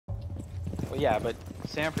Well, yeah, but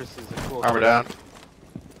Sampras is a cool. Armor down.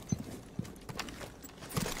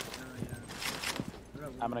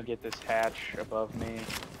 I'm gonna get this hatch above me.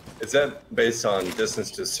 Is that based on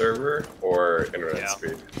distance to server or internet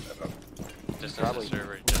speed? I don't know. Distance Probably. to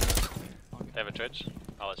server. They have a Twitch?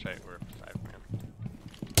 Oh, that's right. We're 5 man.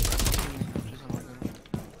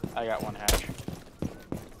 I got one hatch.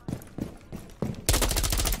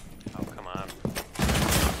 Oh, come on.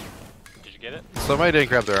 Did you get it? Somebody didn't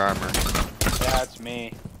grab their armor. Yeah, it's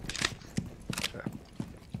me. Okay.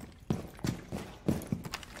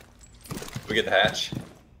 We get the hatch.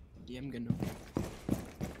 Yeah, I'm gonna.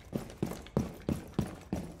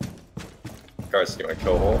 Carson, you want to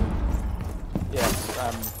kill hole? Yes,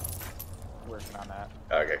 I'm working on that.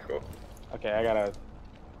 Okay, cool. Okay, I gotta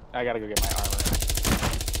go get my armor.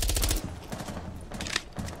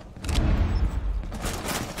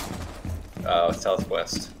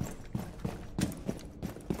 Southwest.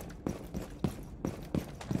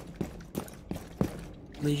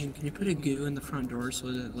 Legion, can you put a goo in the front door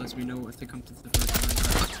so that it lets me know if they come to the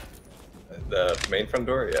front door? The main front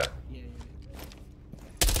door? Yeah. Yeah.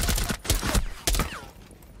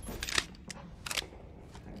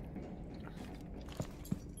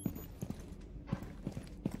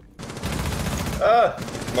 Ah!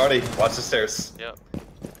 Marty, watch the stairs. Yep.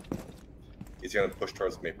 He's gonna push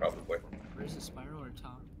towards me, probably. Where's the spiral or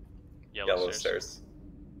top? Yellow stairs.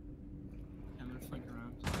 I'm gonna flank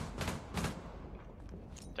around.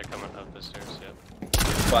 They're coming up the stairs, yep.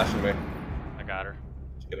 He's flashing me. I got her.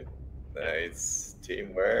 Just kidding. Nice.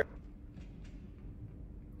 Teamwork.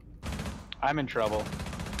 I'm in trouble.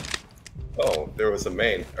 Oh, there was a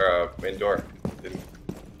main door. Didn't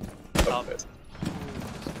open it.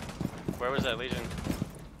 Where was that Legion?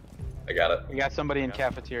 I got it. We got somebody in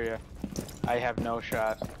cafeteria. I have no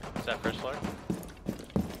shot. Is that first floor?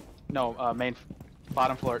 No,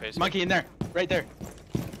 bottom floor. Basement. Monkey in there, right there.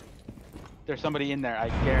 There's somebody in there. I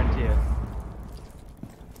guarantee it.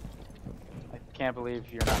 I can't believe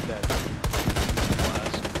you're not dead. Was.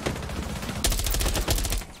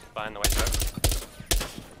 Behind the white truck.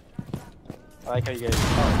 I like how you guys.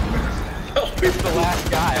 Oh, it's the last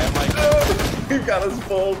guy. I'm like, He got us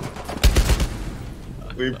both.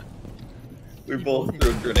 We both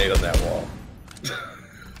threw a grenade on that wall.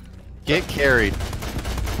 Get carried.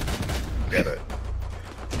 Get it.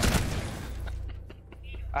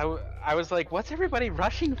 I was like, what's everybody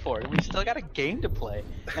rushing for? We still got a game to play.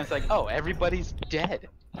 And it's like, oh, everybody's dead.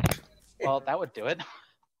 Well, that would do it.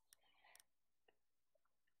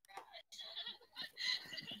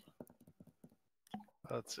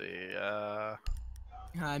 Let's see. I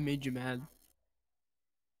made you mad.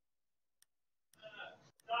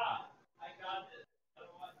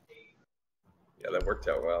 Yeah, that worked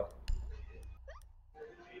out well.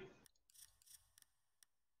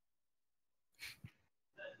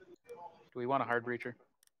 Do we want a hard breacher?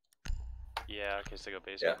 Yeah, in case they go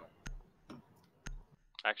basement. Yeah.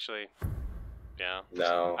 Actually, yeah.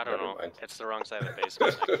 No. I don't never know. mind. It's the wrong side of the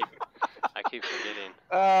basement. I keep forgetting.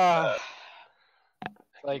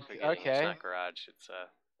 Like, It's okay. not garage. It's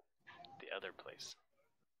the other place.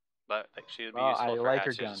 But like, she would be Well, useful I for like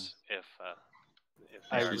her hatches gun. if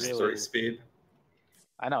I there She's was- really- 3 speed.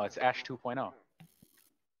 I know, it's Ash 2.0.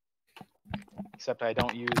 Except I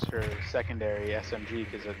don't use her secondary SMG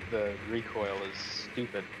because the recoil is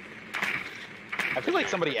stupid. I feel like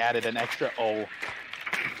somebody added an extra O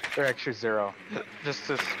or extra 0 just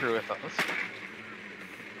to screw with us.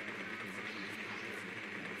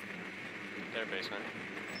 their basement.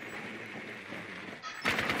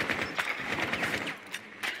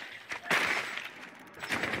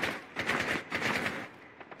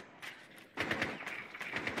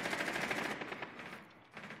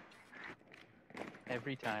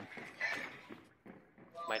 Every time.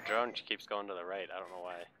 My drone keeps going to the right. I don't know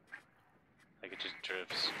why. Like it just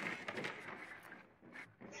drifts.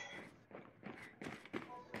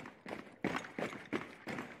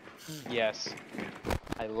 Yes.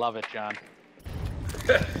 I love it, John.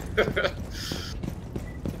 If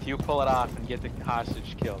you pull it off and get the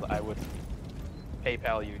hostage killed, I would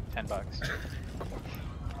PayPal you $10.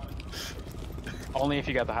 Only if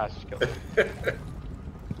you got the hostage killed.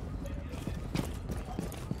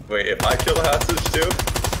 Wait, if I kill the hostage too?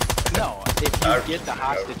 No, if you get the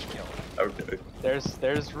hostage killed. Okay.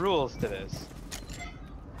 There's rules to this.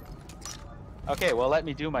 Okay, well let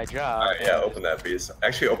me do my job. Alright, yeah, open that piece.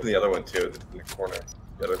 Actually, open the other one too, in the corner.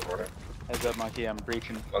 The other corner. Heads up, monkey, I'm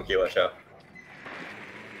breaching. Monkey, watch out.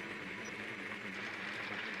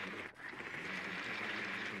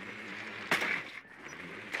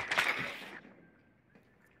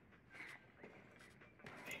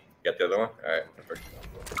 Got the other one? Alright, perfect.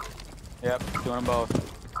 Yep, doing them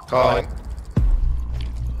both. Calling.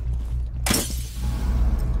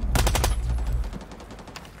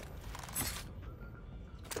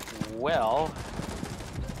 Well.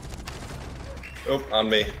 Oh, on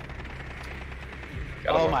me.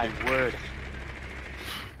 Got Oh him. my word.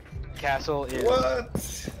 Castle is What?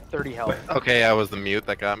 30 health. Okay, I was the mute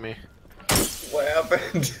that got me. What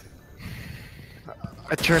happened?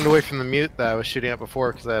 I turned away from the mute that I was shooting at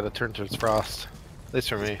before because I had to turn towards Frost. At least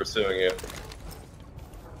for He's me. pursuing you.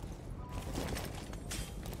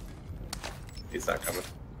 He's not coming.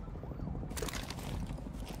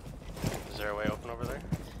 Is there a way open over there?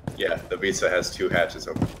 Yeah, the Visa has 2 hatches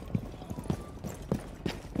open.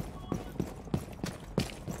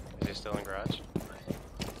 Is he still in garage?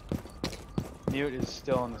 Mute is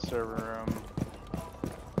still in the server room.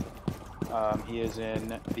 He is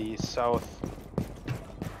in the south.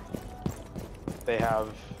 They have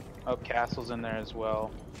castles in there as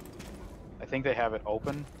well. I think they have it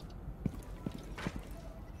open.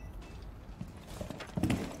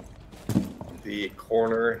 The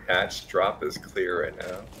corner hatch drop is clear right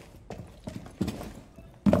now.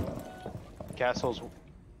 Castle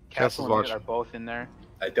Castle's and Mute watching. are both in there.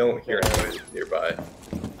 I don't hear noise nearby.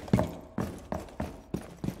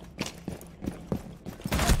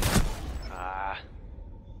 Ah.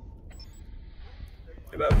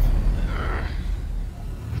 Get up.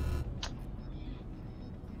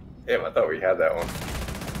 Damn, I thought we had that one.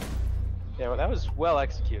 Yeah, well, that was well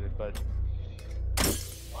executed, but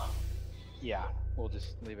yeah, we'll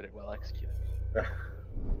just leave it at well executed.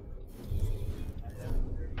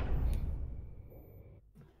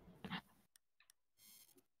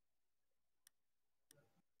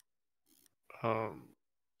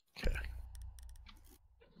 Okay.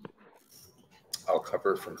 I'll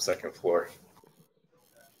cover from 2nd floor.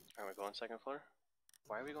 Are we going 2nd floor?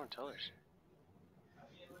 Why are we going tellers?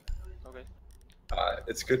 Okay.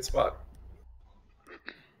 It's a good spot.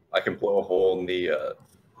 I can blow a hole in the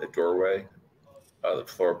doorway, the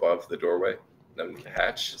floor above the doorway, and then the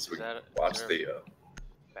hatch, so we can watch the.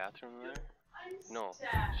 Bathroom there? No.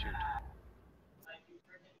 Shoot.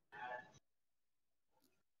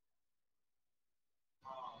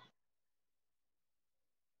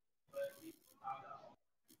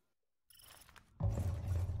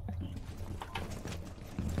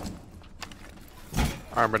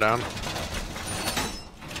 Armor down.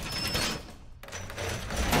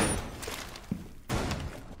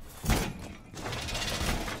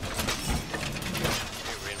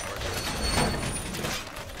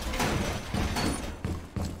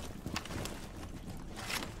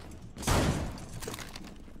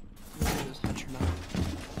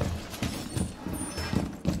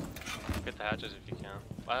 Get the hatches if you can.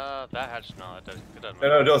 That hatch, no, it doesn't No, matter.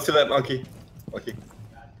 no, don't see that monkey. Monkey.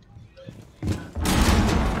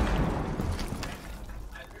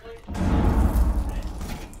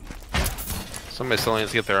 Somebody still needs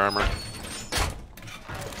to get their armor.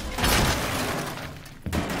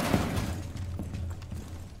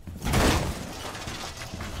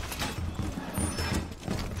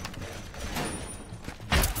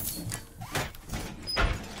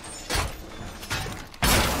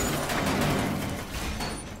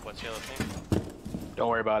 What's the other thing? Don't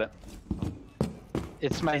worry about it.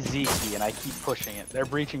 It's my Z key, and I keep pushing it. They're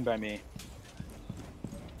breaching by me.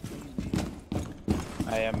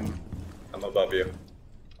 I'm above you.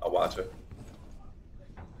 I'll watch it.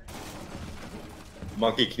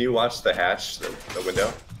 Monkey, can you watch the hatch, the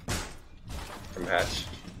window? From hatch.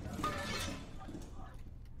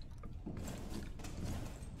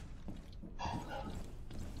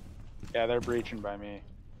 Yeah, they're breaching by me.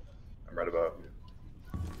 I'm right above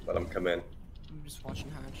you. Let them come in. I'm just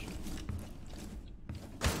watching hatch.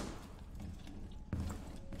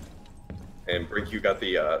 And Brink, you got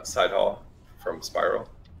the side hall from Spiral.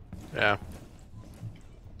 Yeah.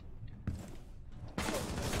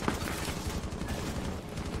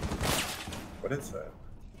 What is that?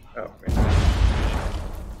 Oh, man.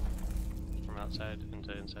 From outside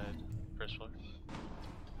into inside. 1st floor.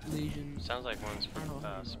 Legion. Sounds like one's from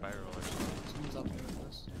Spiral or something. Someone's up there with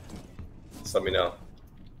us. Just let me know.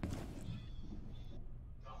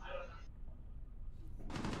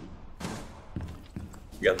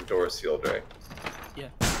 You got the door sealed, right? Yeah.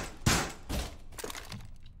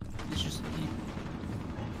 It's just he.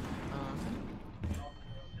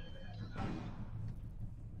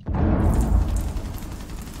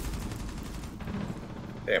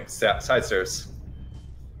 Damn, side stairs.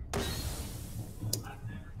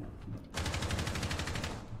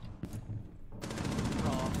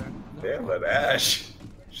 Oh, okay. No. Damn, that Ash.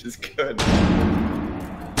 She's good.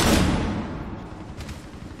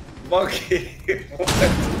 Monkey! What?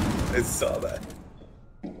 I saw that.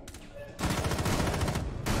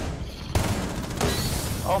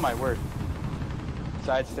 Oh my word.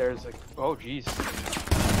 Side stairs, like, oh jeez.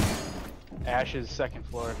 Ash's second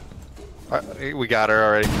floor. We got her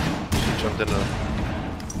already. She jumped into the...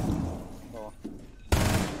 Oh.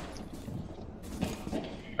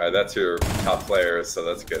 Alright, that's your top player, so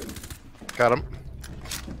that's good. Got him.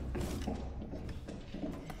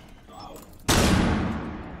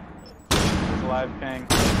 There's a live ping.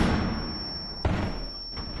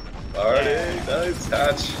 Alright, nice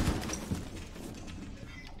hatch.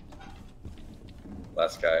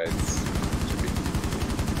 Last guy is...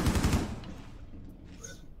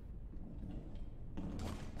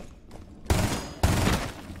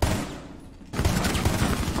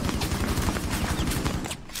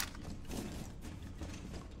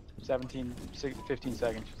 15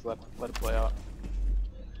 seconds, just let it play out.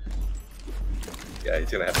 Yeah,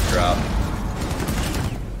 he's gonna have to drop.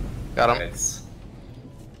 Got him. Nice.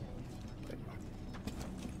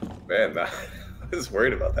 Man, I was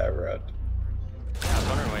worried about that round. Yeah, I was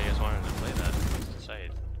wondering why you guys wanted to play that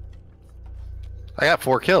site. I got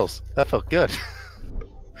 4 kills. That felt good.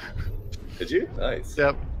 Did you? Nice.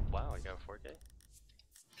 Yep. Wow, I got 4K.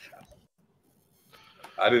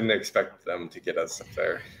 I didn't expect them to get us up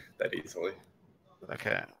there that easily.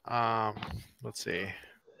 Okay. Let's see.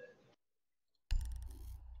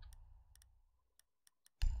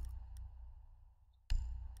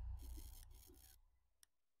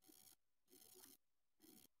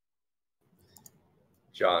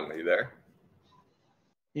 John, are you there?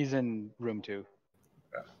 He's in room 2.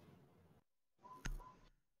 Yeah.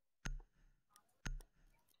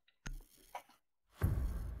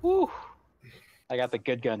 Woo! I got the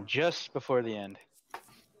good gun just before the end.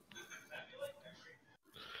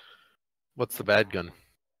 What's the bad gun?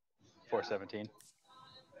 417.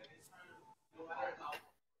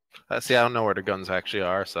 See, I don't know where the guns actually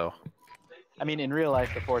are, so. I mean, in real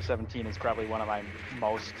life, the 417 is probably one of my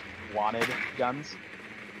most wanted guns.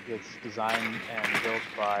 It's designed and built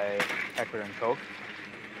by Heckler & Koch.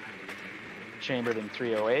 Chambered in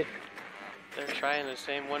 308. They're trying the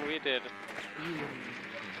same one we did.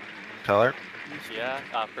 Color? Yeah,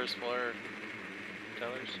 first floor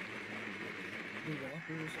tellers.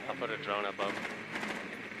 I'll put a drone above.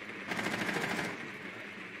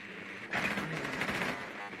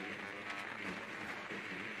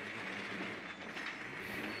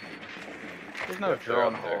 There's no Yep, they're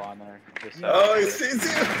drone up hole there. on there. Just Oh, he sees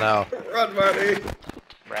you! No. Run, Marty!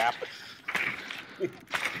 Crap.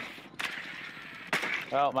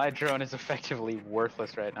 Well, my drone is effectively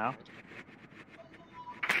worthless right now.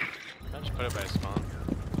 I'll just put it by spawn.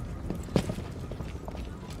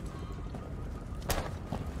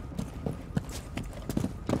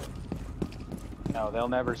 No, they'll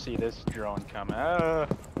never see this drone coming.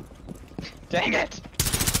 Dang it!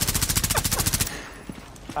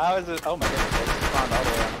 How is it? Oh my goodness, I spawned all the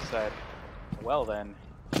way on the side. Well then.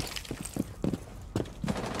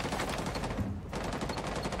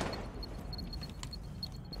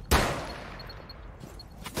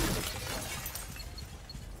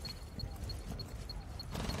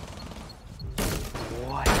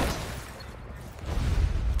 What?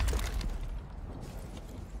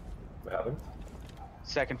 What happened?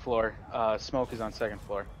 Second floor. Smoke is on second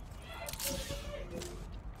floor.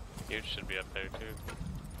 Huge should be up there too.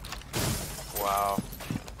 Wow.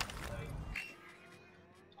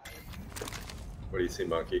 What do you see,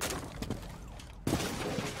 Monkey?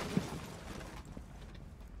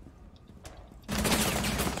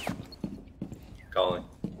 Calling.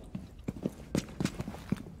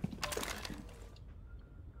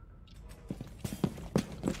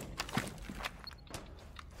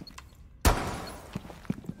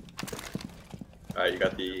 Alright, you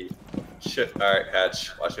got the shift. Alright,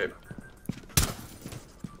 hatch. Watch it.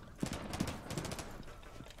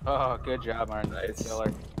 Oh, good job, Martin. Nice.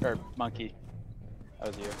 Killer. Or monkey. That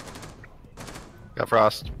was you. Got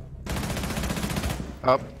Frost.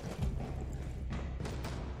 Up.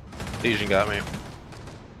 Legion got me.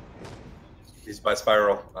 He's by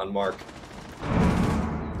spiral on mark.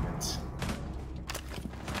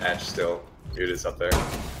 Hatch still. Dude is up there.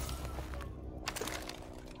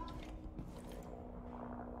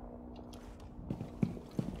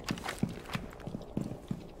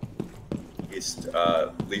 He's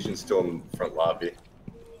Legion's still in front lobby.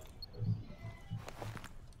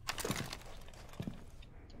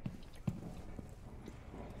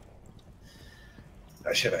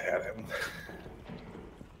 I should have had him.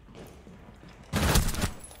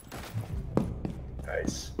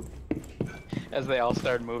 Nice. As they all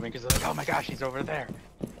started moving, because they're like, oh my gosh, he's over there.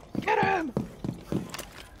 Get him!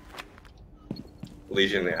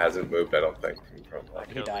 Legion hasn't moved, I don't think. From,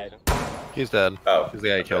 He Killed died. Legion. He's dead. oh, He's the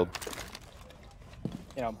guy I okay. killed.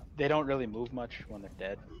 You know, they don't really move much when they're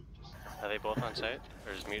dead. Are they both on site?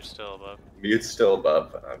 Or is Mute still above? Mute's still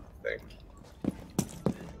above, I think.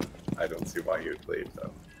 I don't see why he would leave,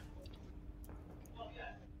 though.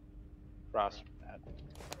 Ross.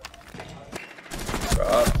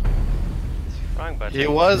 Wrong button. He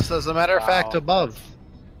was, as a matter of fact, Wow, above.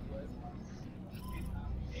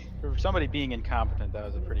 For somebody being incompetent, that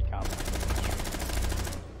was a pretty competent.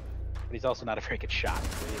 But he's also not a very good shot,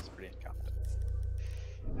 so he is pretty incompetent.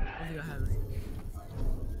 I think I have it.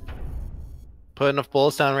 Put enough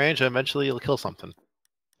bullets down range, and eventually you'll kill something.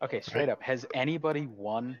 Okay, straight up, has anybody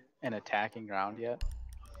won an attacking round yet?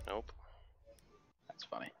 Nope. That's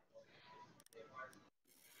funny.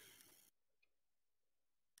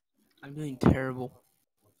 I'm doing terrible.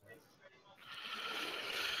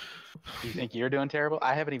 You think you're doing terrible?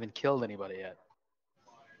 I haven't even killed anybody yet.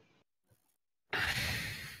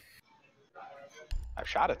 I've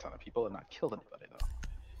shot a ton of people and not killed anybody though.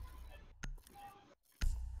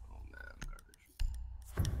 Oh man,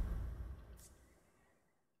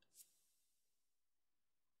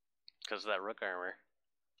 Because of that rook armor.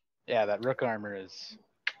 Yeah, that rook armor is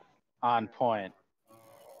on point.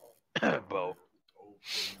 Bo.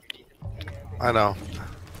 I know. yeah,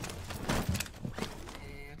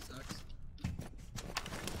 it sucks.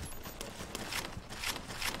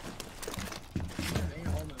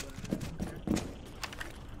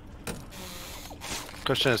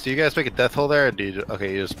 Question is, do you guys make a death hole there, or do you?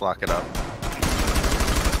 Okay, you just block it up.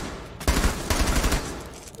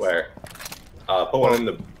 Where? Put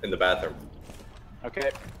one in the bathroom. Okay,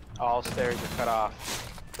 all stairs are cut off.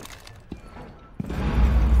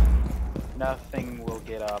 Nothing will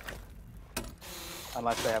get up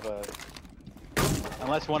unless they have a.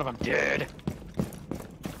 Unless one of them did.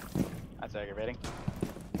 That's aggravating.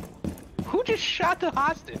 Who just shot the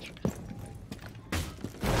hostage?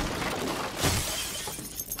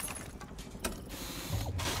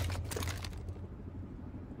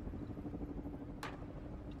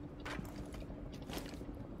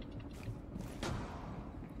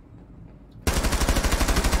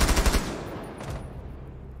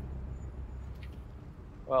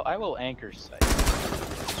 Well, I will anchor site.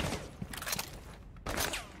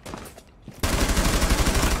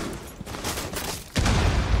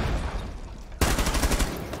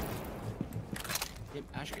 Yep,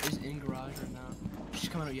 Ashka is in garage right now. She's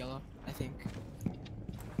coming up yellow, I think.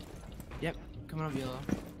 Yep, coming up yellow.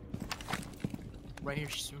 Right here,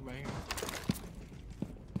 she's right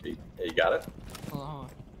here. You got it? Hold on, hold on.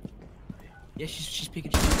 Yeah, she's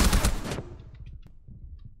peeking.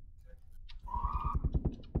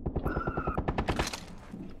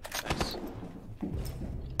 Nice.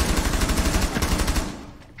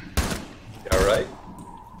 You alright?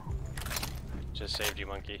 Just saved you,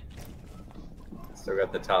 monkey. Still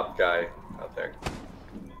got the top guy out there.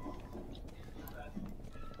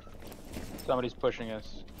 Somebody's pushing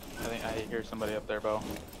us. I think I hear somebody up there, Bo.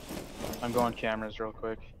 I'm going cameras real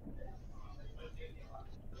quick.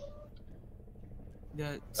 The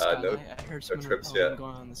No- skylight, I heard no someone trips yet.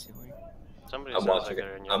 going on the ceiling. Somebody I'm sounds watching like it.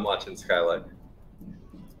 they're in your I'm watching Skylight.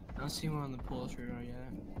 I don't see one on the pool radar yet.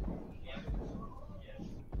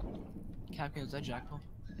 Captain, is that Jackal?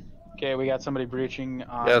 Okay, we got somebody breaching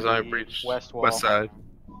on Yeah, the I breached west wall. west side,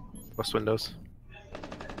 west windows.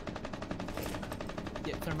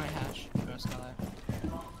 Yeah, thermite hatch. Go skylight.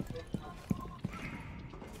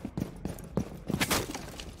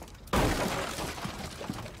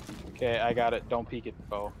 Okay, I got it. Don't peek it,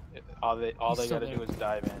 Bo. All they He's they still gotta there. do is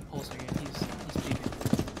dive in. Hold a second, he's peeking.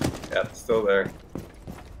 Yeah, it's still there.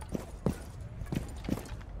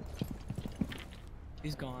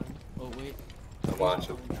 He's gone. Oh wait. I'm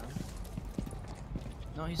watching. He's going down.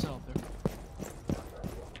 No, he's still up there.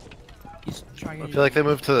 He's trying I to feel like they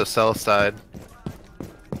moved to the south side.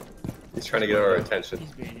 He's trying to get our attention.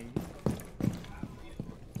 He's baiting.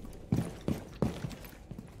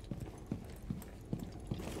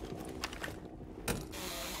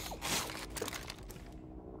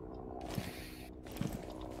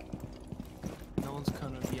 No one's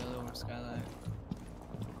coming up yellow on skylight.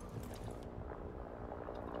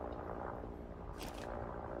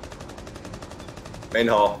 Main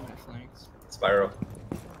hall. On my flanks. Spiral.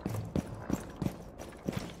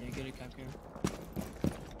 Yeah, get it, Captain.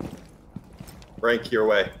 Rank your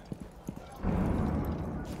way.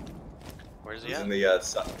 Where's he He's at? in the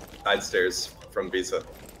side stairs from Visa.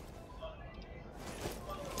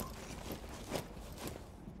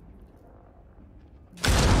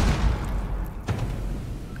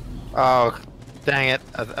 Oh, dang it!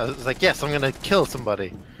 I was like, yes, I'm gonna kill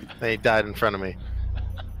somebody. Then he died in front of me.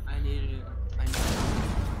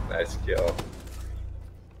 Nice kill.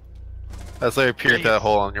 As they appeared that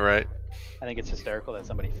hole on your right. I think it's hysterical that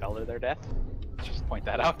somebody fell to their death. Just point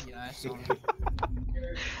that out. Yeah, I saw that.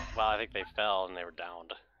 Well, I think they fell and they were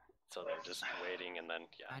downed. So they were just waiting and then,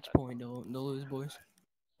 yeah. Match point, don't lose, boys.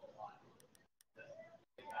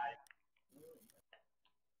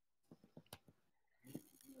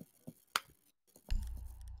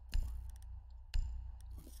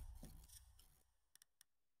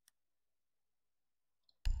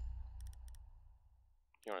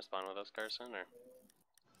 You want to spawn with us, Carson, or?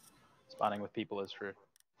 Spawning with people is for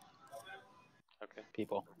Okay.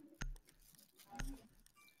 people.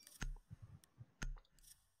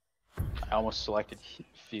 I almost selected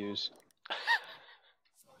Fuse.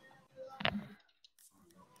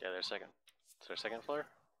 Yeah, they're second. It's their second floor?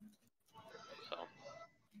 So.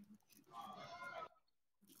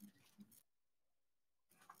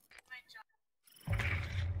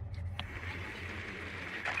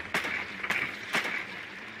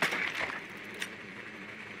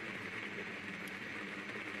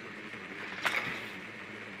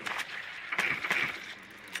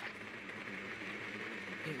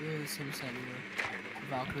 It was the same side we were.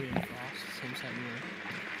 Valkyrie and Frost, same side we were.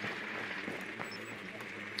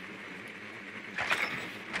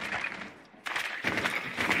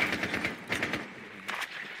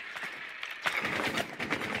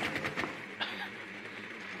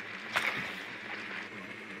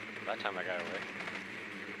 That time I got away.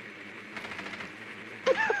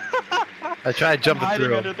 I tried jumping Hiding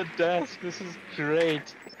through. under the desk. This is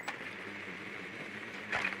great.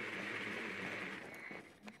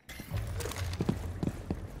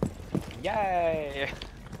 Yay!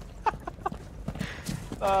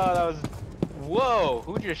 Oh, that was. Whoa!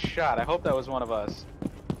 Who just shot? I hope that was one of us.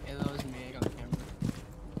 Yeah, that was me, I got the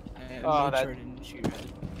camera. Oh, I that- sure didn't shoot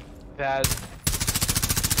red. That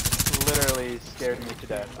literally scared me to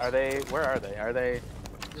death. Are they? Where are they? Are they?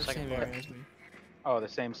 The Second same floor. area as me. Oh, the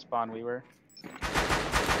same spawn we were.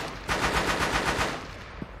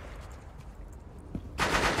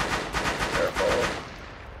 Careful.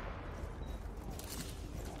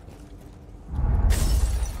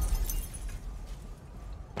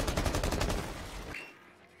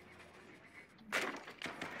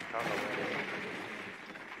 I don't know where they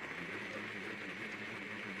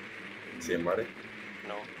went. See him, Marty?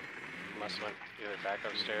 No. Must have went either back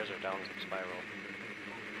upstairs or down some spiral.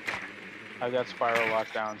 I've got spiral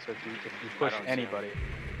locked down, so if you push don't see 'em. anybody,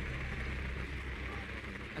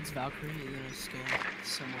 That's Valkyrie, and then a scan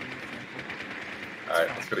somewhere in the temple. Alright,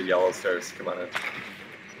 let's go to yellow stairs. Come on in.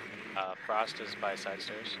 Frost is by side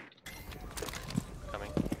stairs. Coming.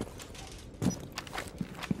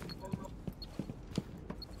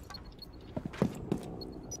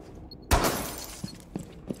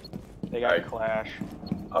 they got Alright. clash.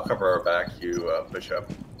 I'll cover our back. You push up.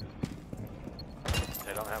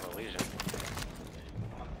 They don't have a Legion.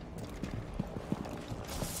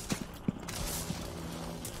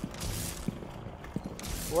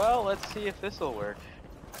 Well, let's see if this will work.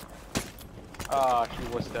 Ah, she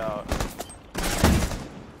wussed out.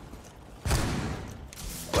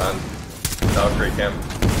 Hold on. Valkyrie cam.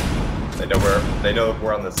 They know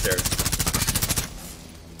we're on the stairs.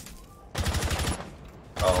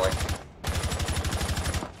 Oh, like.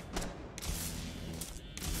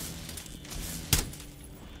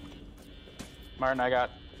 Martin, I got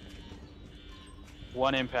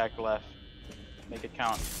one impact left. Make it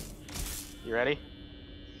count. You ready,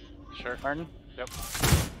 Sure. Martin? Yep.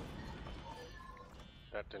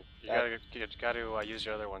 That didn't. You That- gotta use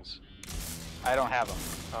your other ones. I don't have them.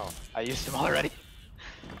 Oh. I used them already.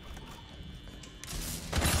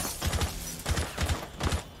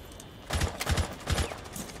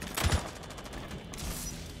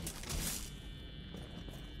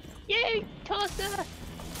 Yay, Tossa!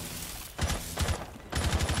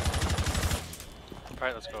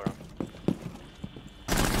 Alright, let's go around.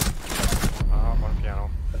 One piano.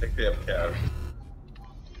 I think they have cav.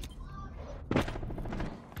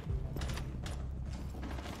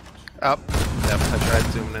 Up. Yep, I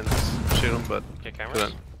tried zooming in to shoot him, but Okay, cameras?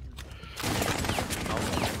 couldn't. Oh,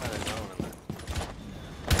 I might have known in there.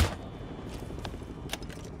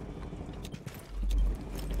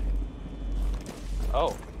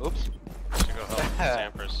 Oh, oops. Should go help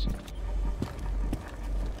Sampras.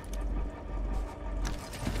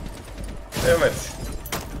 Damn it!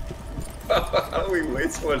 How do we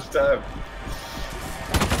waste so much time?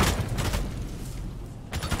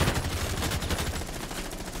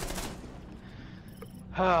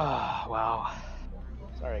 Ah, wow.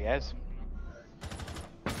 Sorry, guys.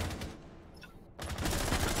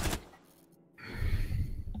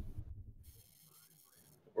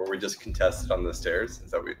 Or we just contested on the stairs? Is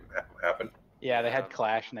that what happened? Yeah, they had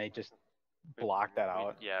clash and they just blocked that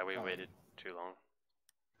out. Yeah, we waited too long.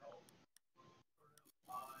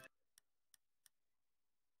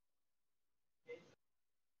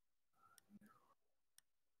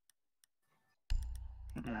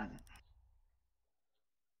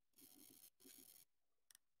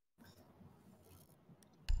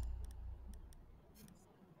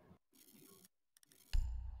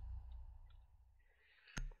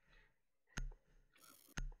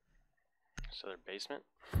 So their basement?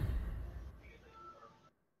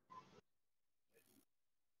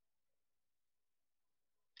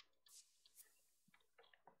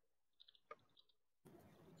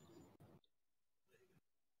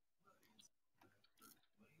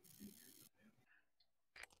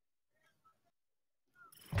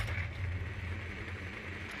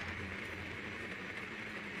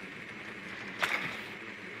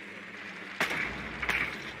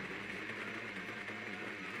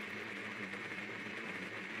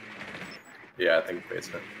 Yeah, I think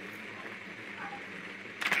basement.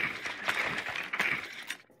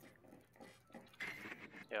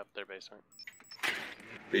 Yep, their basement.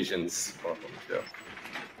 Legions. Oh, yeah.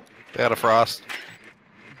 They had a frost.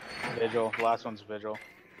 Vigil. The last one's Vigil.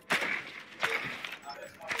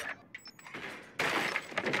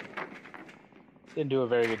 Didn't do a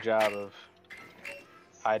very good job of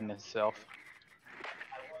hiding himself.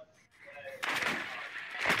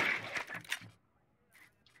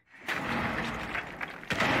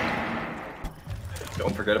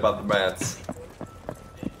 Don't forget about the mats.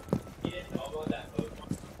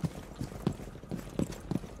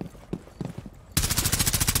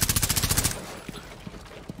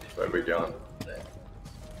 Where are we going?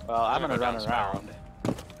 Well, I'm gonna Go run down around.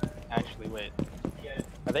 Actually, wait.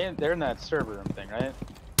 Are they? They're in that server room thing, right? Yep.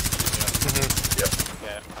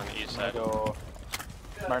 Yeah, on the east I'm side. gonna go.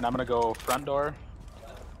 Martin, I'm gonna go front door.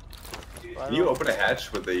 Can you open a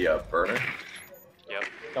hatch with the burner? Yep.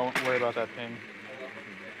 Don't worry about that ping.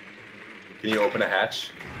 Can you open a hatch,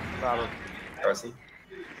 Probably. Carson?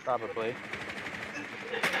 Probably.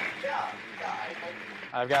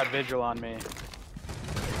 I've got Vigil on me.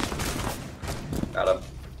 Got him.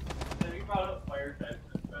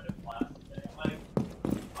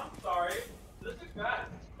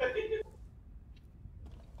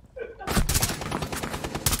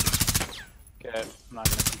 Okay, I'm not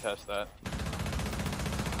gonna contest that.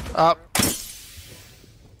 Up.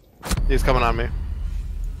 He's coming on me.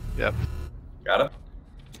 Yep. Got him.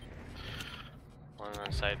 One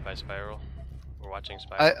on site by Spiral. We're watching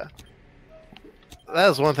Spiral. That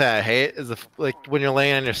is one thing I hate is if, like, when you're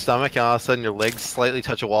laying on your stomach and all of a sudden your legs slightly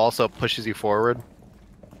touch a wall, so it pushes you forward.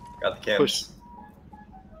 Got the cams. Push.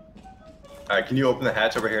 Alright, can you open the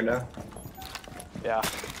hatch over here now? Yeah.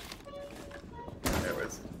 There it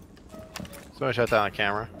is. Somebody shut down the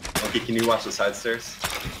camera. Okay, can you watch the side stairs?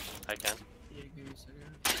 I can. Yeah, give me a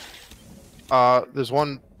second. There's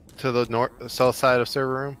one to the south side of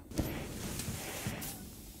server room.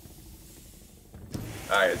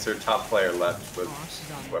 Alright, it's our top player left with Frost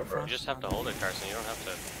is on there. Whoever. Frost You just is have on to there. hold it, Carson. You don't have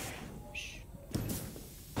to. Shh.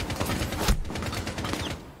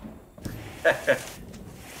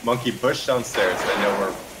 Monkey push downstairs. I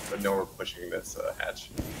know we're pushing this hatch.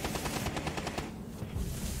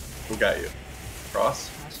 Who got you?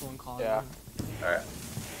 Cross? That's one call. Yeah. Alright.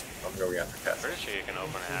 I'm going after Cass. Pretty sure you can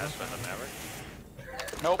open a hatch with a Maverick.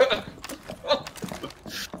 Nope.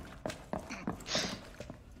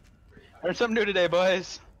 Learned something new today,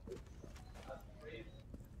 boys.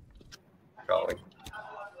 Calling.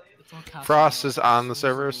 It's all cast Frost on is on the Frost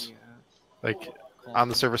servers, on like call. on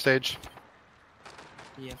the server stage.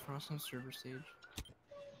 Yeah, Frost on server stage.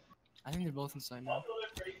 I think they're both inside now.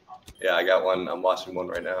 Yeah, I got one. I'm watching one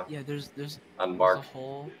right now. Yeah, there's On Mark. a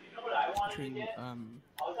hole between You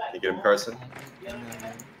get him, Carson? and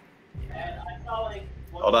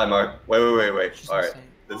Hold on, Mark. Wait. she's Alright. inside.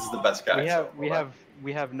 This is the best guy. so hold on.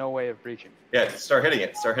 We have no way of breaching. Yeah, start hitting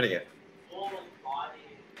it. Start hitting it.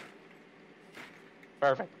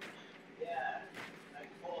 Perfect.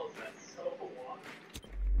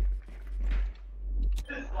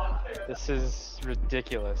 This is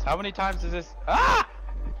ridiculous. How many times is this? Ah!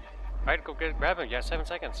 Alright, go grab him. You have 7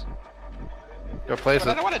 seconds. Go place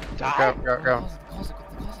I it. don't want to die. Grab, grab, grab. You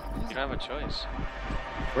don't have a choice.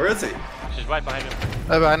 Where is he? She's right behind him.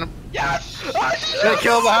 Hey, behind him. Yes! They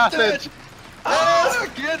killed the hostage. Oh,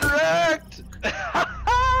 get wrecked! The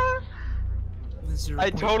 0 I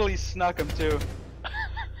point. totally snuck him too.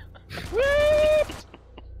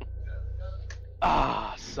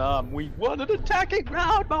 Ah, we won an attacking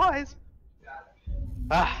round, boys.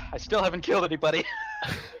 Ah, I still haven't killed anybody.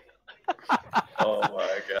 Oh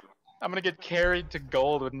my god. I'm gonna get carried to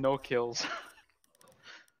gold with no kills.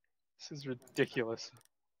 This is ridiculous.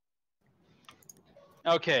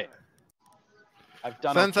 Okay. I've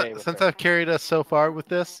done okay with Since her. I've carried us so far with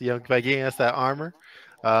this, you know, by getting us that armor,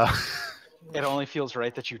 It only feels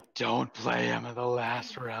right that you don't play him in the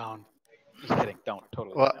last round. Just kidding. Don't.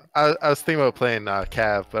 Totally well, play him. I was thinking about playing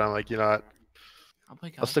Cav, but I'm like, you know what? I'll play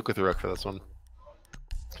I'll Cal. stick with Rook for this one.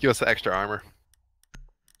 Give us the extra armor.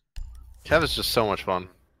 Cav is just so much fun.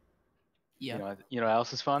 Yeah. You know what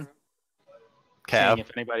else is fun? Seeing Cav. if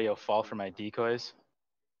anybody will fall for my decoys.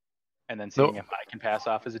 And then Nope. seeing if I can pass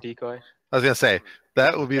off as a decoy. I was gonna say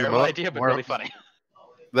that would be the Terrible idea, but really funny.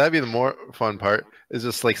 That'd be the more fun part. Is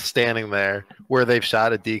just like standing there where they've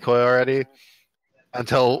shot a decoy already,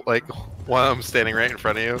 until like one of them standing right in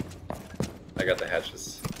front of you. I got the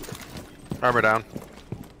hatches. Armor down.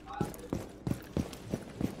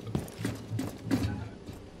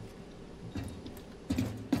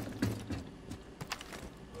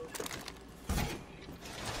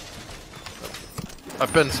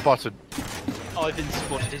 I've been spotted. Oh, I've been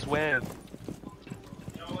spotted his web.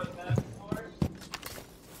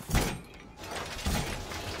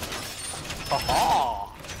 Haha!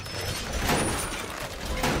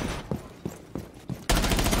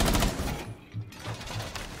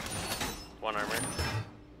 One armor.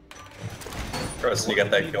 Chris, you got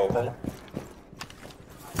that kill hole?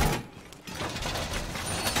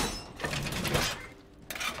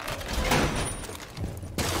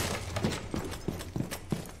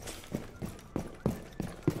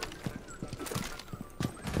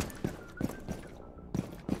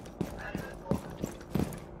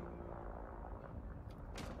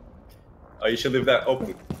 Oh, you should leave that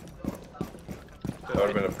open. That would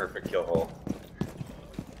have been a perfect kill hole.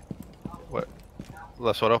 What?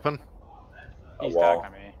 Left one open? A He's wall.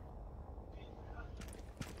 back on me.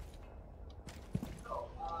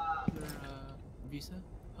 Visa?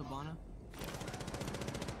 Habana?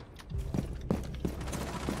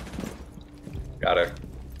 Got her.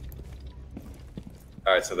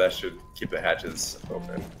 Alright, so that should keep the hatches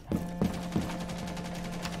open.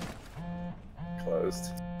 Closed.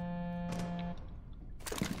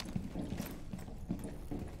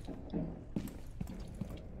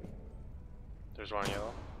 There's one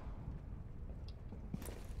yellow.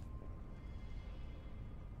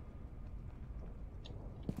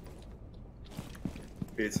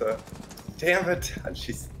 Pizza. Damn it! And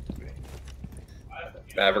she's.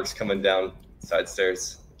 Maverick's coming down side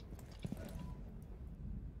stairs.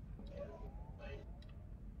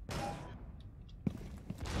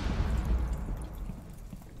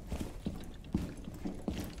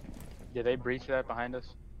 Did they breach that behind us?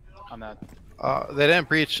 On that. They didn't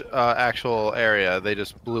breach actual area. They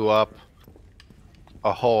just blew up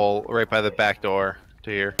a hole right by the back door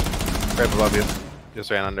to here, right above you.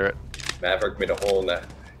 Just ran under it. Maverick made a hole in that.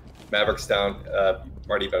 Maverick's down.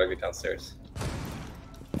 Marty, you better get downstairs.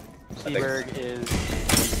 Seaberg is.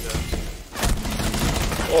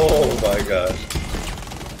 Oh my god.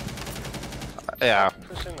 Yeah.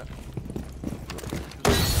 Pushing the...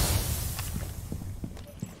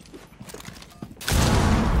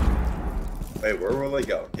 Wait, where will they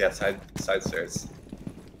go? Yeah, side stairs.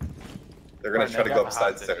 They're gonna Right, try they to got go the up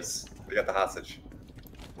side hostage. stairs. They got the hostage.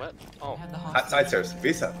 What? Oh. Had the Side stairs.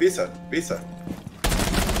 Visa.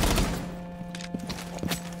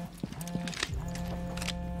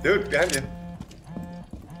 Dude, behind you.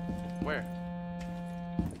 Where?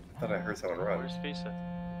 I thought I heard someone run. Where's Visa?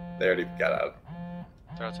 They already got out.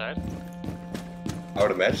 They're outside? I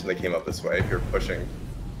would imagine they came up this way if you're pushing.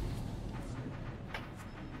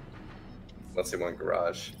 Unless they went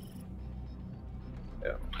garage.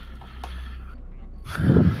 Yeah.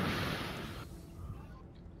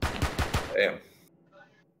 Damn.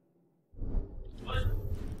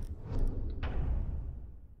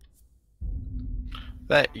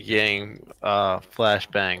 That Yang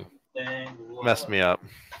flashbang messed me up.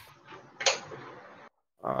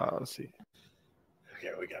 Let's see.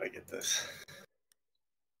 Okay, we gotta get this.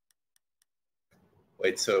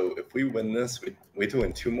 Wait, so if we win this, we to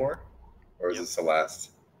win 2 more? Or is this the last?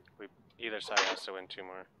 Either side has to win 2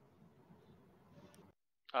 more.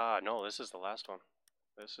 No, this is the last one.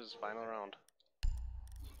 This is final round.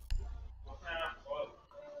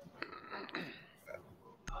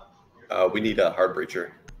 We need a hard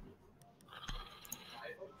breacher.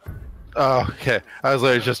 Oh, okay. I was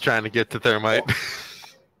literally just trying to get to Thermite.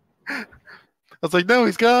 I was like, no,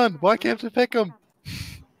 he's gone. Why can't we pick him?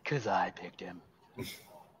 Cause I picked him.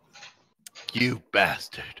 You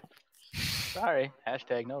bastard. Sorry.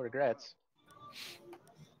 Hashtag no regrets.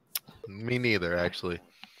 Me neither, actually.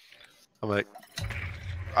 I'm like,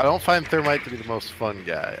 I don't find Thermite to be the most fun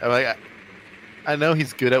guy. I know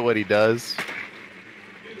he's good at what he does.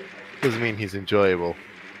 Doesn't mean he's enjoyable.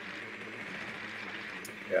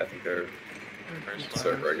 Yeah, I think they're First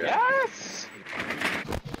server again. Yes!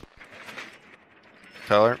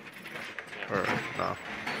 Teller? Yeah. Or no?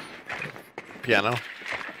 Piano?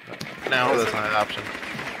 No, that's not an option.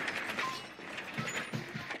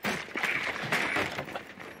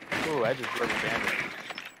 Ooh, I just broke a bandit.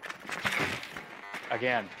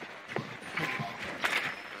 Again.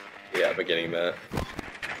 Yeah, I've been getting that.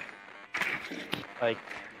 Like,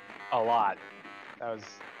 a lot. That was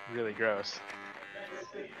really gross.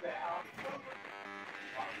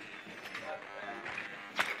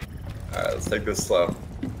 Alright, let's take this slow.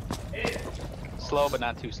 Slow, but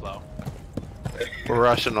not too slow. We're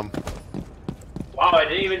rushing them. Wow, I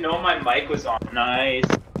didn't even know my mic was on. Nice.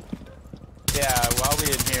 Yeah, all we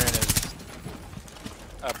didn't hearing is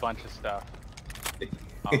a bunch of stuff.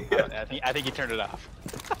 Oh, Yeah. I think you turned it off.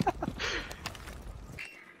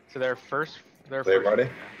 So their first. They ready?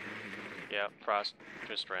 Yeah, Frost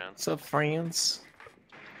just ran. What's up, friends?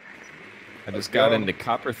 I Let's just got go. into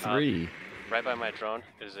Copper 3. Right by my drone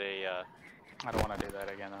is a. I don't want to do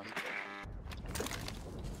that again.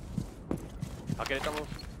 I'll get it. Don't move.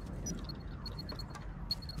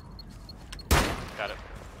 Got it.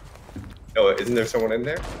 Oh, isn't there someone in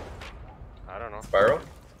there? I don't know. Spiral?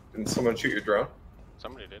 Didn't someone shoot your drone?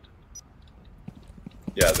 Somebody did.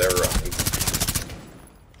 Yeah, they're running.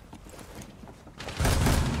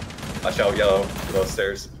 Watch out, yellow. Below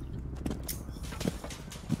stairs.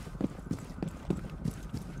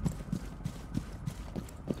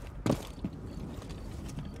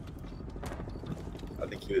 I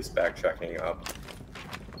think he was backtracking up.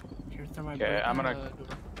 Here, Thermite, Okay, break I'm the gonna- door.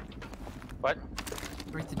 What?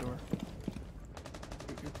 Break the door.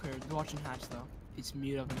 You're clear. They're watching hatch though. It's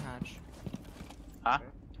mute up and hatch. Huh?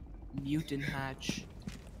 Mute and hatch.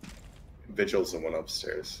 Vigil's the one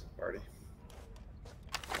upstairs, Marty.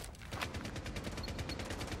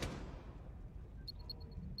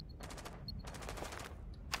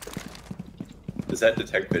 Does that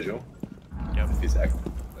detect Vigil? Yep. If he's active.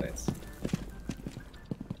 Nice.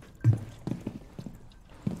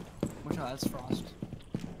 Watch out, that's Frost.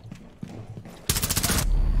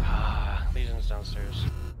 Legion's downstairs.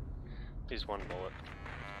 He's one bullet.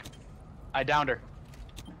 I downed her.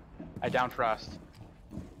 I downed Frost.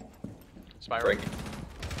 Spiral. Break.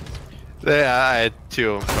 Yeah, I had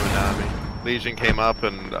two of them coming down at me. Legion came up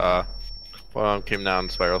and one of them came down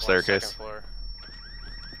the spiral One staircase. second floor.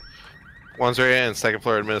 One's right in second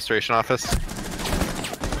floor administration office.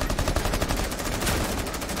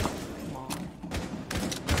 Come on.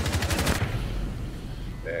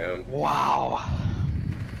 Damn. Wow.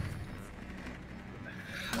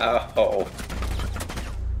 Oh.